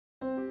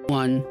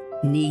everyone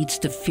needs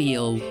to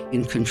feel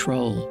in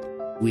control.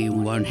 We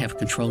want to have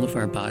control of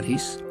our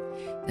bodies,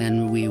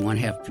 and we want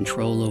to have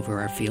control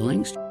over our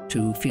feelings,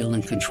 to feel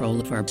in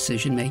control of our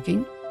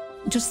decision-making.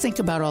 Just think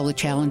about all the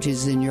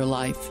challenges in your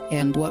life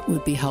and what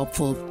would be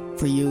helpful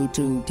for you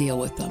to deal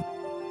with them.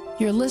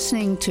 You're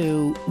listening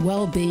to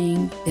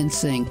Well-Being in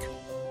Sync.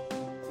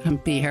 I'm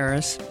Bea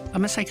Harris.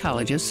 I'm a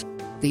psychologist.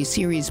 These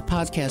series of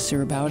podcasts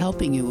are about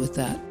helping you with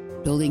that,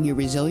 building your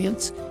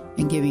resilience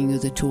and giving you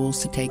the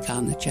tools to take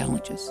on the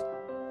challenges.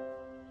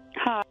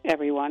 Hi,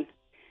 everyone.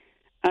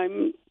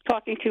 I'm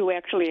talking to you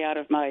actually out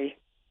of my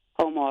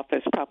home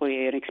office,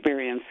 probably an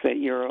experience that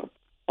you're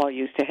all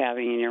used to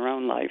having in your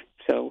own life.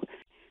 So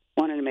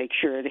wanted to make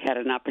sure they had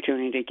an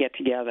opportunity to get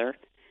together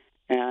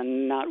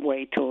and not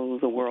wait till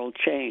the world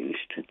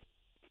changed.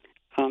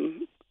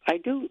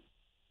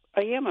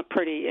 I am a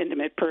pretty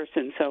intimate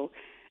person, so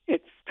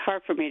it's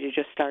hard for me to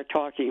just start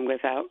talking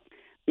without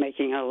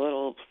making a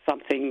little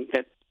something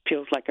that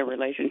feels like a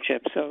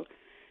relationship. So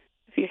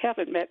if you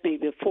haven't met me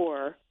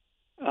before,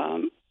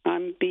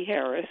 I'm Bea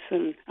Harris,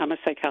 and I'm a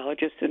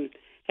psychologist and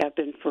have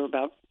been for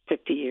about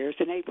 50 years.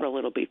 In April,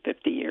 it'll be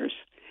 50 years.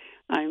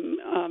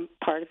 I'm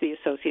part of the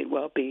Associate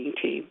Wellbeing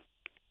team.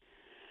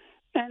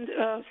 And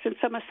since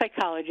I'm a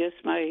psychologist,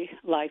 my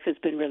life has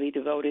been really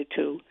devoted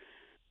to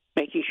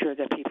making sure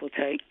that people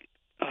take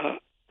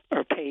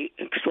or pay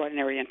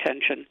extraordinary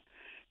attention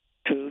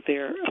to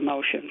their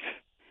emotions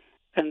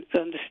and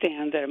to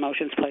understand that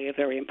emotions play a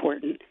very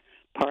important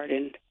part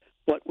in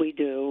what we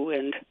do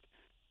and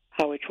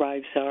how it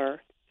drives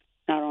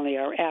not only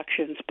our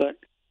actions, but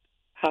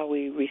how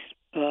we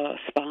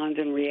respond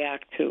and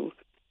react to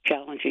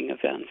challenging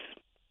events.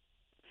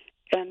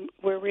 And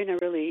we're in a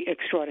really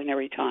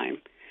extraordinary time.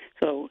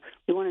 So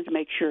we wanted to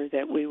make sure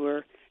that we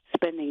were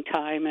spending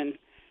time and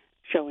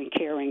showing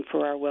caring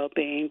for our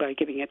well-being by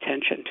giving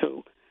attention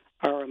to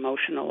our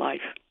emotional life.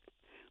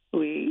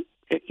 We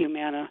at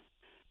Humana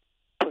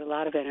put a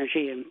lot of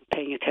energy in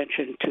paying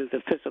attention to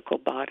the physical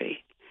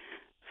body.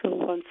 So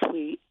once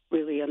we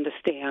really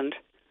understand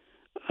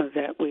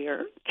that we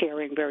are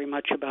caring very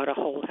much about a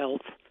whole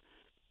health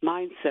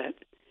mindset,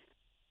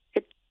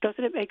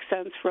 doesn't it make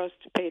sense for us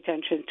to pay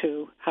attention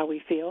to how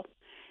we feel?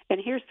 And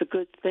here's the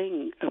good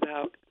thing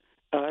about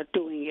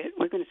doing it.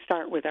 We're going to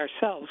start with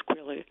ourselves,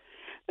 really.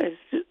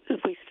 If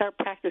we start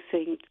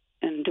practicing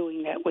and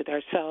doing that with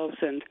ourselves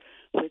and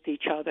with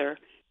each other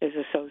as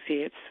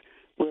associates,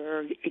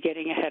 we're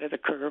getting ahead of the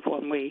curve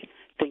when we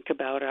think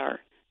about our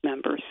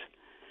members,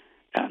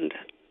 and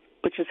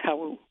which is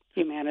how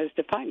Humana has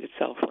defined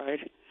itself, right?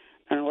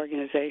 An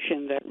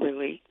organization that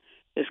really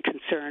is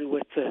concerned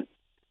with the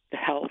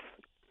health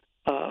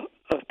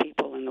of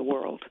people in the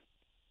world.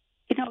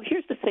 You know,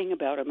 here's the thing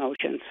about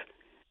emotions.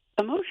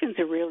 Emotions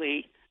have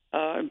really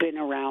been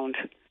around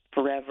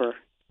forever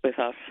with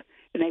us,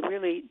 and they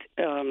really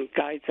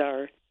guides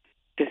our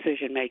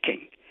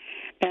decision-making.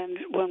 And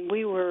when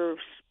we were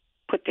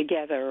put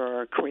together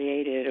or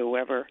created,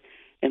 whoever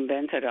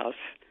invented us,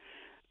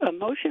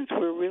 emotions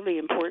were really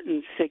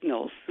important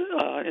signals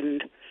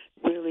and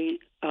really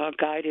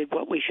guided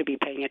what we should be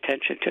paying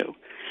attention to,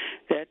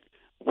 that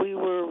we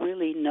were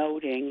really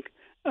noting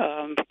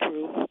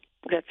through,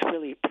 that's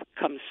really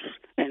comes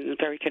and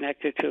very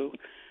connected to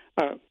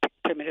a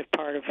primitive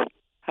part of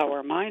how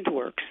our mind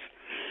works,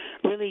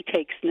 really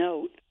takes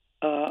note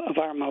of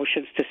our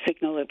emotions to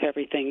signal if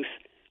everything's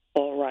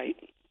all right.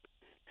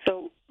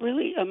 So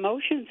really,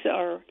 emotions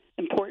are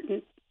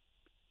important.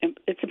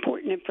 It's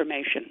important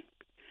information.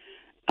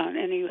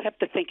 And you have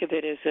to think of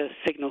it as a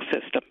signal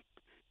system,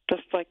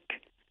 just like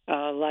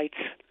lights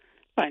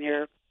on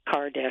your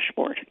car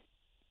dashboard.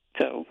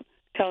 So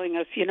telling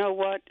us, you know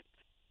what,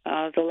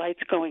 the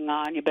light's going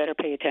on, you better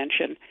pay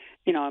attention.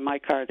 You know, in my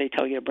car, they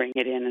tell you to bring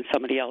it in and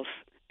somebody else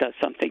does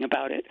something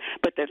about it.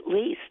 But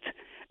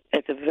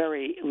at the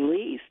very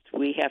least,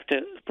 we have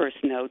to first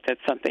note that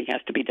something has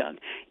to be done.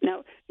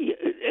 Now,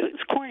 as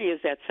corny as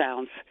that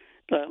sounds,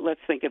 let's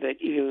think of it.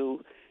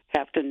 You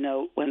have to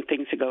note when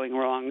things are going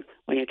wrong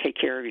when you take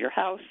care of your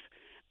house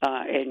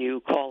and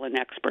you call an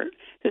expert.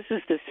 This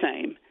is the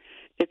same.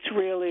 It's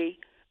really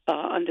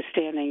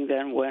understanding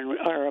then when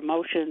our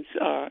emotions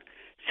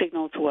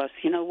signal to us,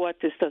 you know what,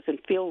 this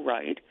doesn't feel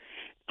right.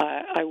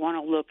 I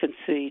want to look and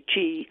see,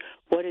 gee,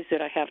 what is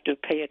it I have to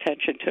pay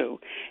attention to?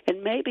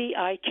 And maybe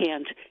I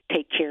can't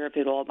take care of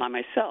it all by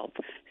myself.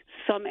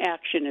 Some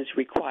action is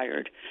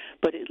required,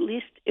 but at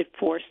least it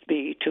forced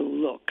me to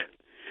look.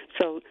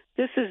 So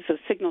this is a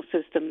signal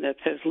system that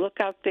says, look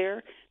out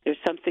there, there's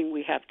something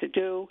we have to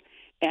do,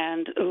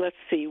 and let's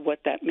see what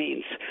that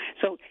means.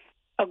 So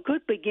a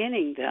good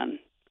beginning, then,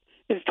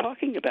 is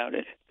talking about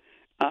it.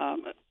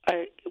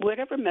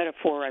 Whatever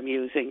metaphor I'm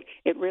using,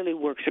 it really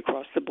works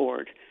across the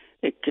board.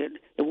 It could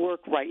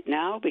work right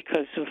now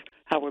because of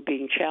how we're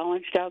being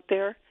challenged out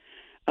there.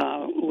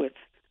 With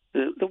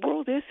the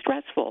world is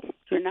stressful.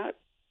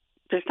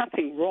 There's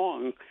nothing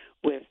wrong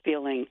with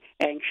feeling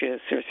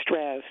anxious or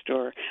stressed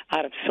or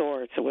out of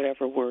sorts or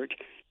whatever word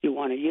you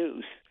want to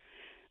use.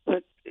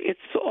 But it's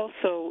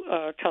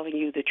also telling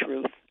you the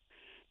truth.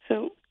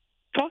 So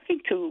talking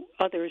to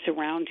others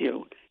around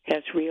you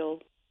has real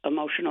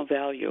emotional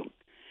value.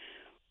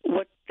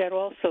 What that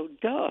also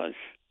does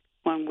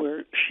when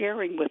we're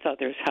sharing with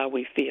others how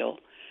we feel,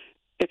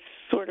 it's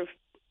sort of,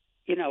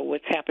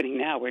 what's happening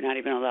now. We're not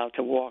even allowed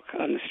to walk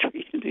on the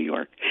street in New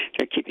York.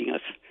 They're keeping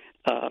us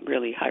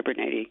really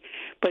hibernating.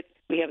 But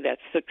we have that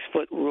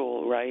 6-foot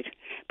rule, right?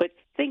 But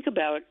think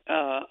about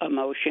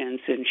emotions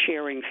and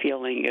sharing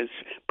feeling as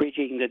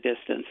bridging the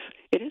distance.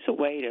 It is a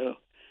way to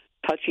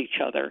touch each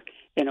other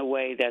in a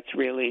way that's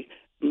really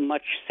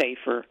much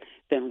safer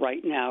than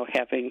right now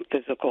having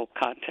physical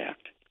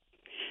contact.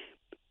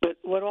 But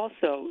what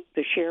also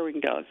the sharing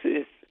does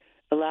is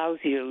allows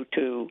you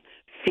to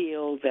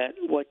feel that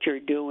what you're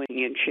doing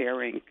in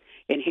sharing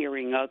and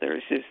hearing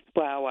others is,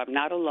 wow, I'm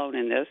not alone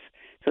in this,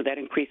 so that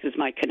increases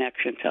my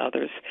connection to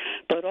others.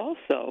 But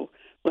also,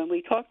 when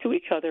we talk to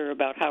each other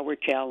about how we're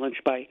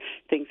challenged by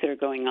things that are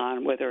going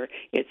on, whether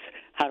it's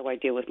how do I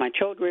deal with my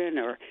children,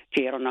 or,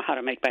 gee, I don't know how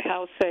to make my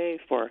house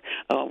safe, or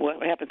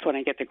what happens when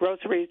I get the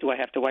groceries, do I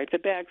have to wipe the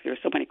bags? There are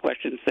so many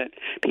questions that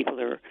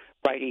people are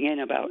writing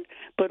in about.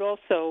 But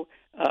also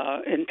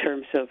in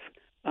terms of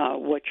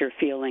what you're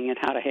feeling and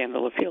how to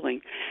handle a feeling.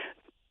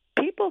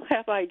 People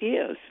have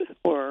ideas,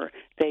 or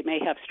they may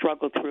have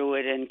struggled through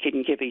it and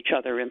can give each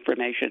other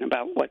information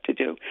about what to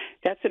do.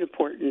 That's an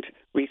important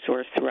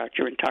resource throughout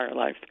your entire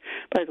life.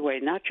 By the way,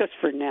 not just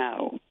for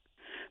now,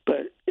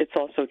 but it's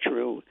also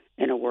true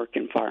in a work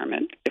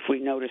environment. If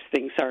we notice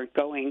things aren't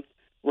going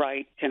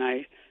right, can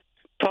I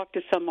talk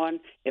to someone?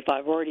 If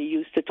I've already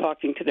used to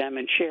talking to them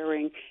and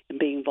sharing and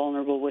being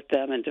vulnerable with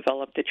them and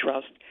develop the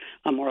trust,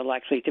 I'm more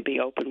likely to be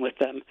open with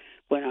them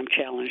when I'm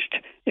challenged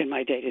in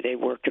my day-to-day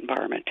work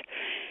environment.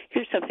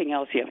 Here's something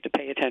else you have to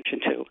pay attention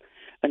to,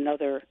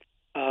 another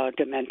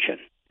dimension.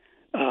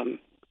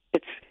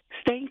 It's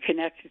staying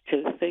connected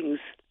to the things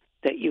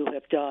that you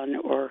have done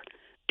or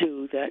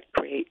do that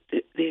create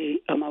the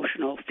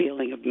emotional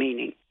feeling of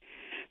meaning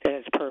that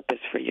has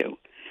purpose for you.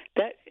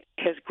 That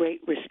has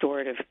great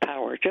restorative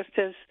power, just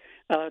as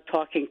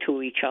talking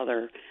to each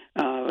other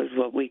is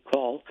what we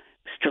call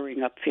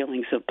stirring up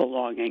feelings of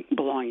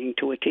belonging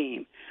to a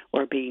team,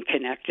 or being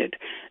connected.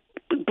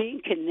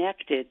 Being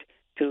connected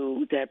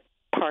to that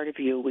part of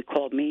you we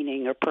call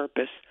meaning or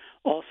purpose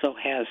also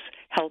has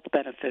health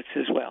benefits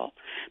as well.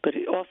 But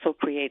it also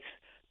creates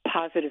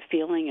positive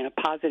feeling and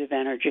a positive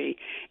energy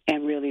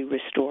and really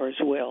restores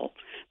will.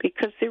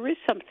 Because there is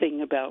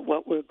something about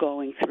what we're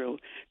going through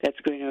that's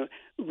going to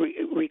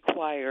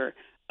require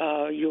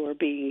your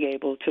being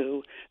able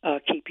to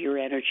keep your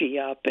energy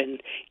up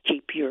and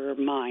keep your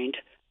mind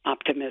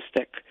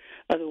optimistic.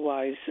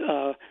 Otherwise,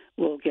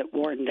 we'll get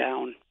worn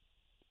down.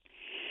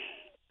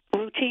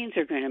 Routines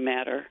are going to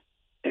matter.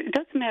 It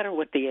doesn't matter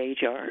what the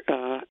age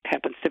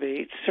happens to be.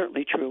 It's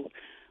certainly true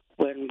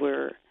when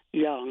we're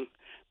young.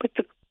 But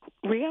the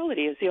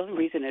reality is the only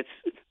reason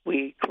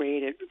we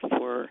create it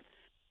for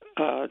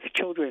the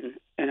children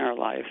in our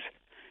lives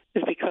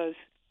is because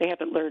they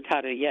haven't learned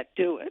how to yet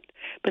do it.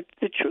 But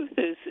the truth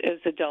is, as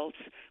adults,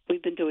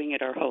 we've been doing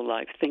it our whole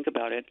life. Think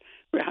about it.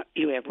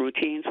 You have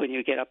routines when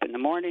you get up in the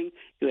morning.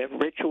 You have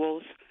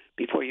rituals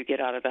before you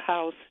get out of the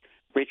house,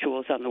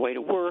 rituals on the way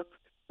to work,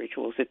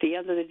 rituals at the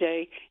end of the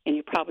day, and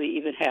you probably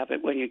even have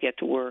it when you get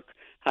to work,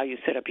 how you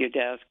set up your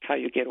desk, how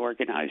you get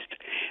organized.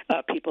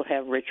 People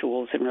have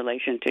rituals in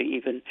relation to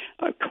even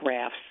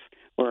crafts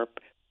or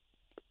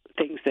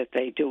things that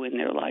they do in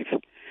their life,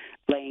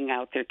 laying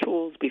out their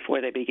tools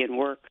before they begin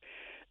work.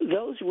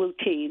 Those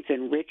routines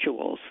and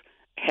rituals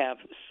have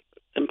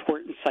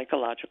important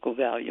psychological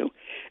value.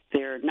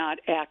 They're not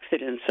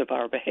accidents of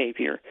our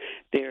behavior.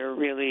 They're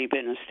really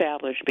been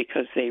established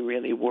because they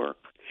really work.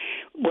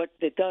 What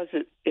it does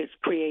is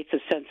creates a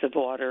sense of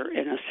order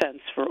and a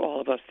sense for all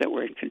of us that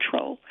we're in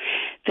control.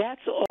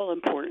 That's all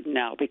important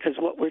now, because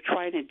what we're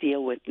trying to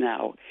deal with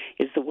now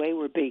is the way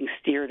we're being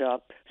stirred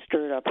up,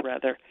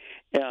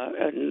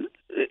 and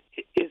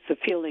is the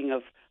feeling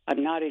of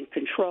I'm not in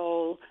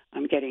control,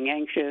 I'm getting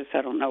anxious,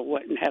 I don't know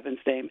what in heaven's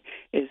name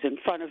is in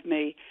front of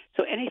me.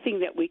 So anything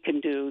that we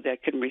can do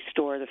that can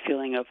restore the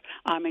feeling of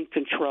I'm in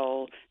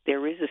control,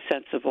 there is a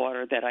sense of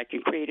order that I can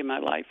create in my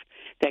life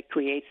that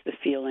creates the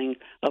feeling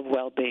of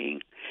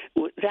well-being.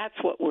 That's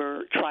what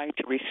we're trying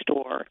to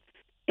restore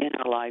in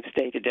our lives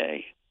day to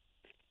day.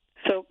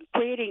 So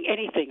creating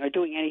anything or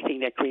doing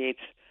anything that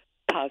creates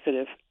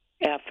positive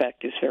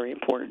affect is very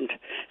important.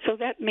 So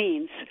that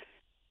means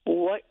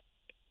what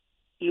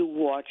you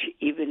watch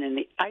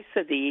even I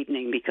said the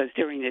evening because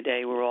during the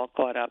day we're all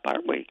caught up,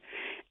 aren't we,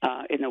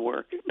 in the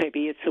work.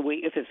 Maybe it's a week.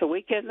 If it's a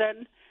weekend,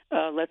 then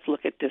let's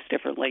look at this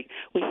differently.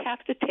 We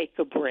have to take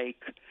a break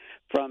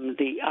from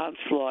the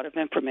onslaught of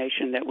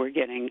information that we're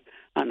getting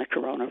on the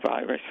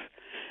coronavirus.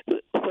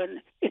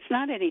 When it's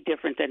not any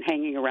different than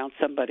hanging around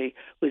somebody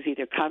who's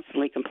either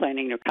constantly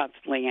complaining or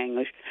constantly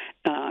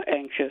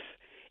anxious.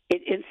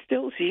 It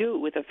instills you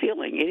with a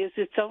feeling. It is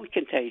its own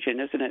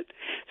contagion, isn't it?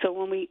 So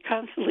when we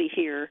constantly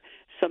hear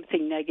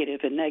something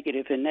negative and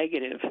negative and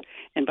negative,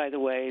 and by the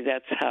way,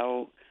 that's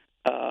how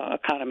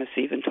economists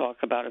even talk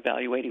about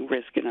evaluating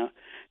risk in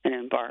an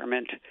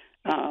environment.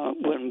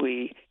 when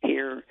we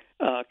hear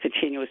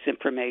continuous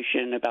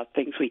information about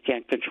things we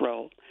can't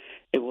control.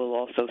 It will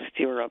also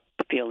stir up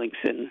feelings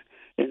in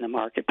the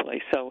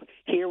marketplace. So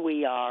here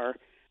we are,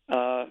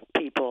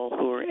 people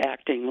who are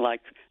acting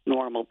like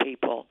normal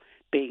people,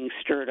 being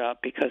stirred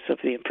up because of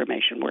the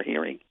information we're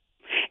hearing.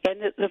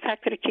 And the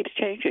fact that it keeps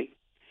changing.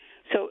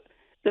 So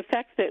the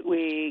fact that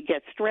we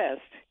get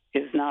stressed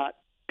is not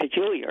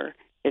peculiar.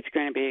 It's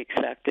going to be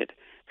expected.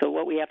 So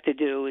what we have to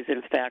do is,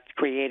 in fact,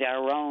 create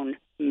our own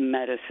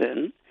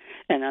medicine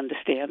and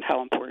understand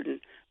how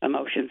important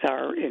emotions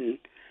are in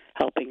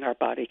helping our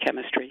body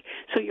chemistry.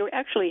 So you're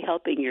actually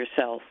helping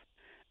yourself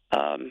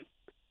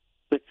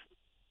with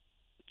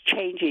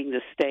changing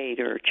the state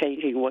or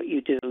changing what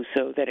you do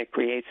so that it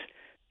creates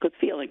good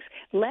feelings.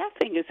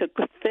 Laughing is a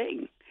good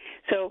thing.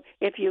 So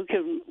if you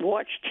can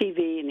watch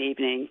TV in the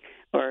evening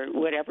or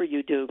whatever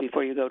you do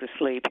before you go to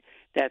sleep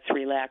that's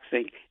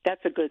relaxing,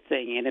 that's a good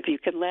thing. And if you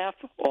can laugh,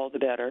 all the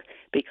better,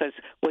 because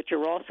what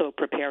you're also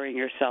preparing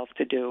yourself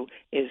to do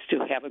is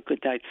to have a good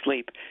night's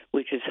sleep,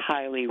 which is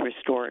highly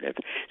restorative.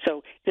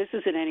 So this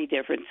isn't any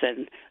different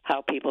than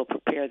how people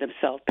prepare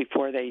themselves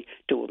before they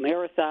do a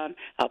marathon,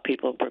 how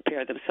people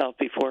prepare themselves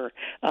before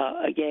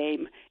a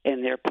game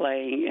and they're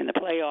playing in the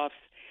playoffs.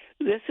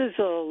 This is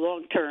a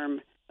long-term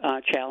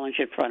challenge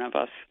in front of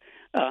us.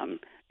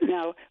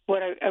 Now,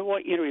 what I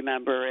want you to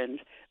remember, and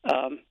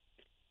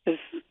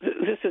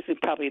this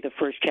isn't probably the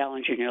first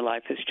challenge in your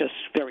life. It's just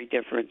very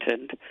different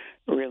and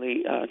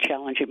really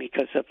challenging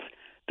because of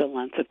the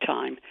length of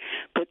time.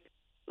 But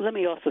let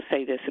me also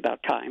say this about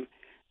time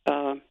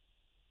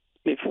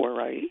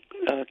before I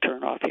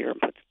turn off here and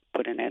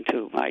put an end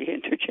to my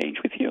interchange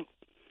with you.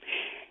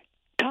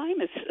 Time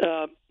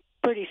is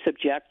pretty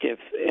subjective,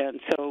 and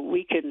so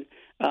we can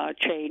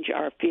change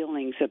our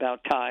feelings about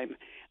time,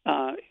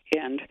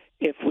 and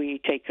if we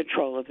take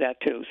control of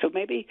that too. So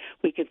maybe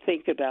we can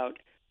think about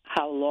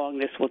how long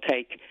this will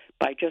take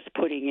by just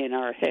putting in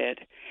our head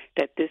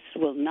that this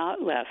will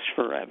not last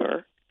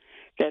forever,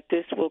 that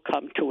this will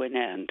come to an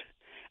end.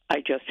 I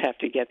just have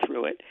to get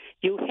through it.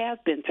 You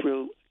have been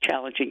through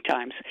challenging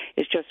times.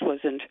 It just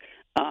wasn't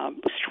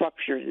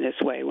structured in this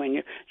way.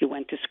 When you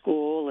went to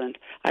school, and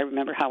I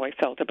remember how I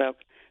felt about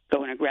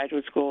going to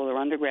graduate school or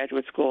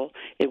undergraduate school,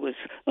 it was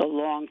a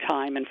long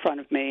time in front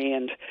of me,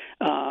 and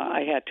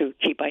I had to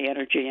keep my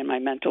energy and my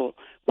mental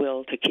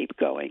will to keep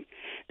going.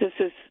 This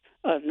is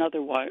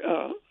another one,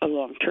 a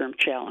long-term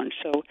challenge.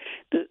 So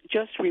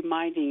just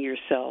reminding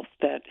yourself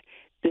that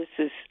this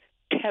is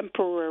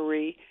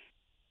temporary.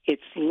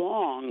 It's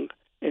long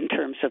in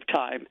terms of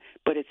time,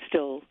 but it's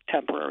still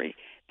temporary.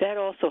 That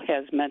also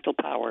has mental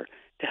power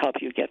to help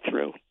you get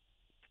through.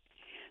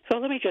 So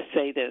let me just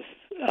say this,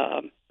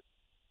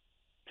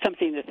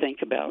 something to think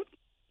about,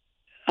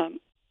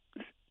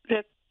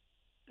 that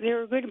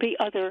there are going to be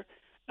other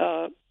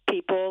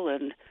people,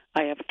 and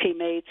I have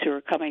teammates who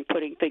are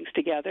putting things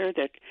together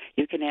that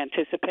you can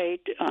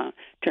anticipate in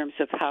terms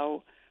of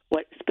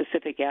what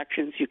specific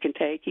actions you can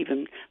take,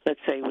 even, let's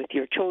say, with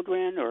your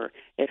children or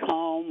at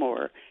home,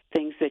 or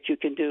things that you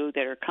can do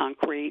that are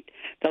concrete.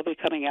 They'll be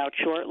coming out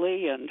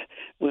shortly, and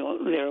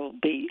they'll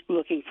be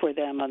looking for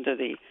them under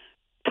the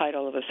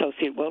title of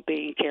Associate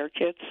Wellbeing Care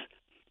Kits.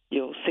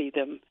 You'll see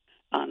them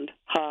on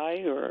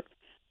HI or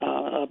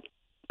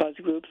buzz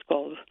groups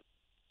called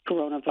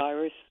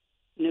Coronavirus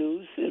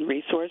News and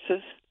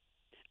Resources.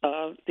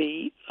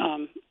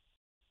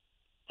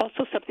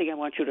 Also something I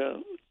want you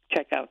to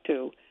check out,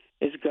 too,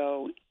 is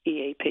Go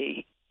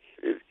EAP.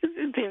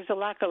 There's a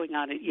lot going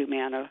on at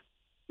Humana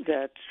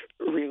that's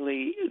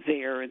really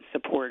there in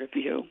support of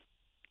you.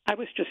 I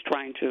was just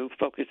trying to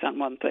focus on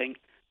one thing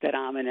that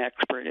I'm an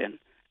expert in,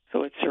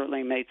 so it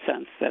certainly made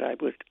sense that I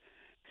would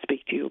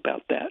speak to you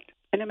about that.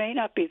 And it may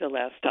not be the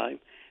last time,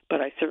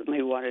 but I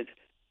certainly wanted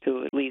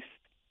to at least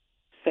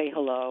say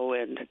hello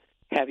and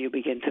have you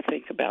begin to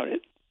think about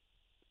it.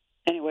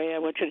 Anyway, I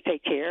want you to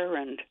take care,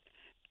 and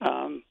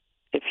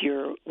if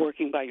you're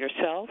working by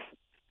yourself,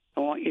 I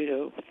want you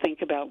to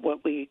think about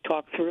what we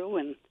talked through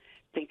and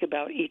think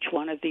about each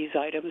one of these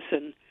items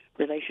in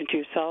relation to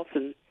yourself,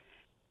 and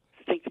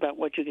think about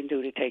what you can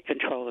do to take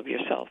control of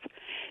yourself.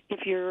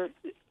 If you're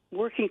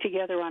working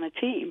together on a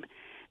team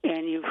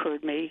and you've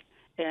heard me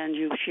and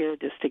you've shared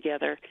this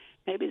together,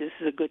 maybe this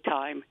is a good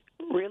time,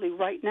 really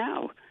right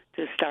now,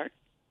 to start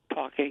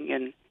talking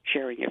and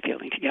sharing your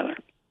feeling together.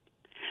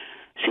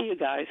 See you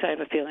guys. I have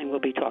a feeling we'll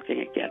be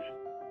talking again.